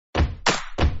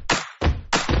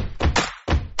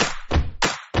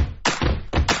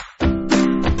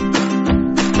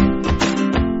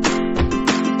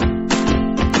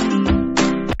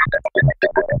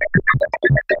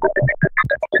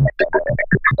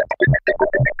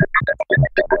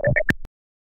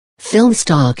Film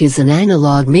stock is an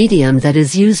analog medium that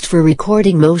is used for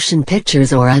recording motion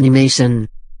pictures or animation.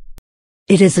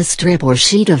 It is a strip or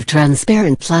sheet of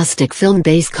transparent plastic film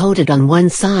base coated on one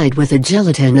side with a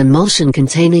gelatin emulsion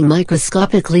containing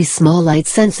microscopically small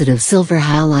light-sensitive silver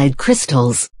halide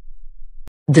crystals.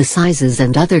 The sizes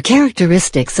and other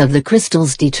characteristics of the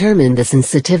crystals determine the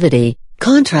sensitivity,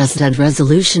 contrast and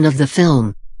resolution of the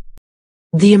film.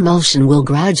 The emulsion will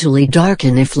gradually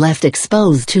darken if left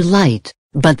exposed to light,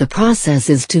 but the process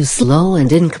is too slow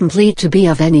and incomplete to be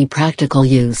of any practical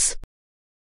use.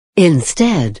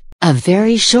 Instead, a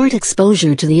very short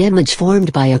exposure to the image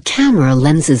formed by a camera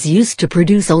lens is used to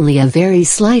produce only a very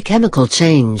slight chemical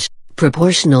change,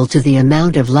 proportional to the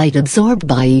amount of light absorbed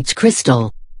by each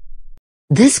crystal.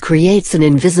 This creates an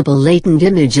invisible latent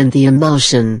image in the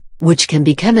emulsion, which can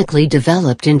be chemically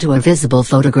developed into a visible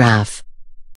photograph.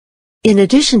 In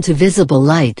addition to visible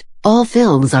light, all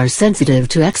films are sensitive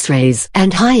to X-rays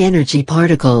and high-energy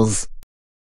particles.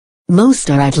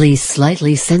 Most are at least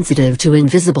slightly sensitive to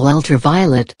invisible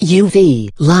ultraviolet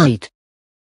 (UV) light.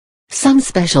 Some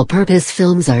special-purpose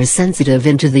films are sensitive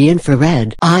into the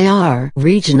infrared (IR)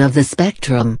 region of the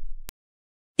spectrum.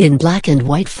 In black and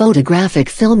white photographic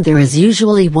film there is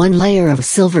usually one layer of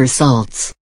silver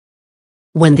salts.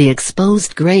 When the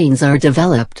exposed grains are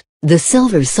developed, the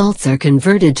silver salts are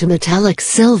converted to metallic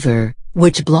silver,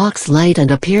 which blocks light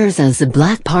and appears as the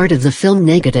black part of the film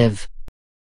negative.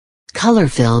 Color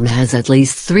film has at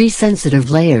least 3 sensitive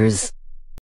layers.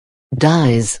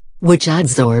 Dyes, which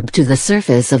adsorb to the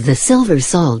surface of the silver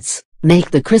salts,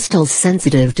 make the crystals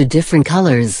sensitive to different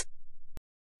colors.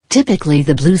 Typically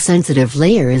the blue sensitive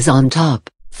layer is on top,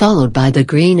 followed by the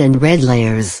green and red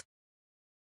layers.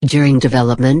 During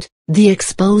development, the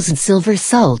exposed silver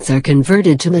salts are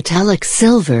converted to metallic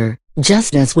silver,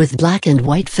 just as with black and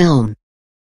white film.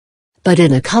 But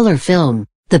in a color film,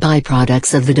 the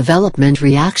byproducts of the development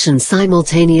reaction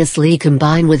simultaneously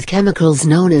combine with chemicals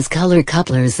known as color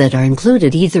couplers that are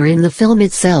included either in the film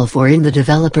itself or in the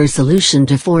developer solution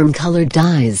to form colored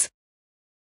dyes.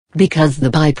 Because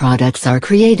the byproducts are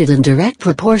created in direct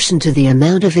proportion to the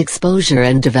amount of exposure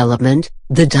and development,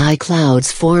 the dye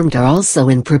clouds formed are also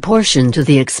in proportion to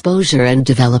the exposure and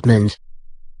development.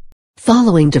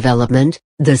 Following development,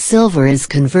 the silver is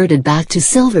converted back to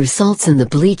silver salts in the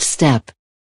bleach step.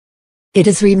 It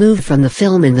is removed from the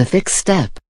film in the fix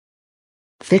step.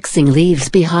 Fixing leaves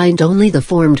behind only the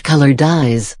formed color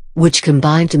dyes, which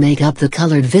combine to make up the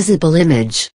colored visible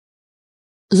image.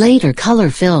 Later color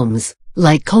films,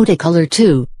 like Kodacolor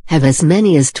 2, have as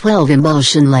many as 12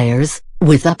 emulsion layers,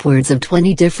 with upwards of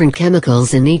 20 different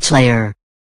chemicals in each layer.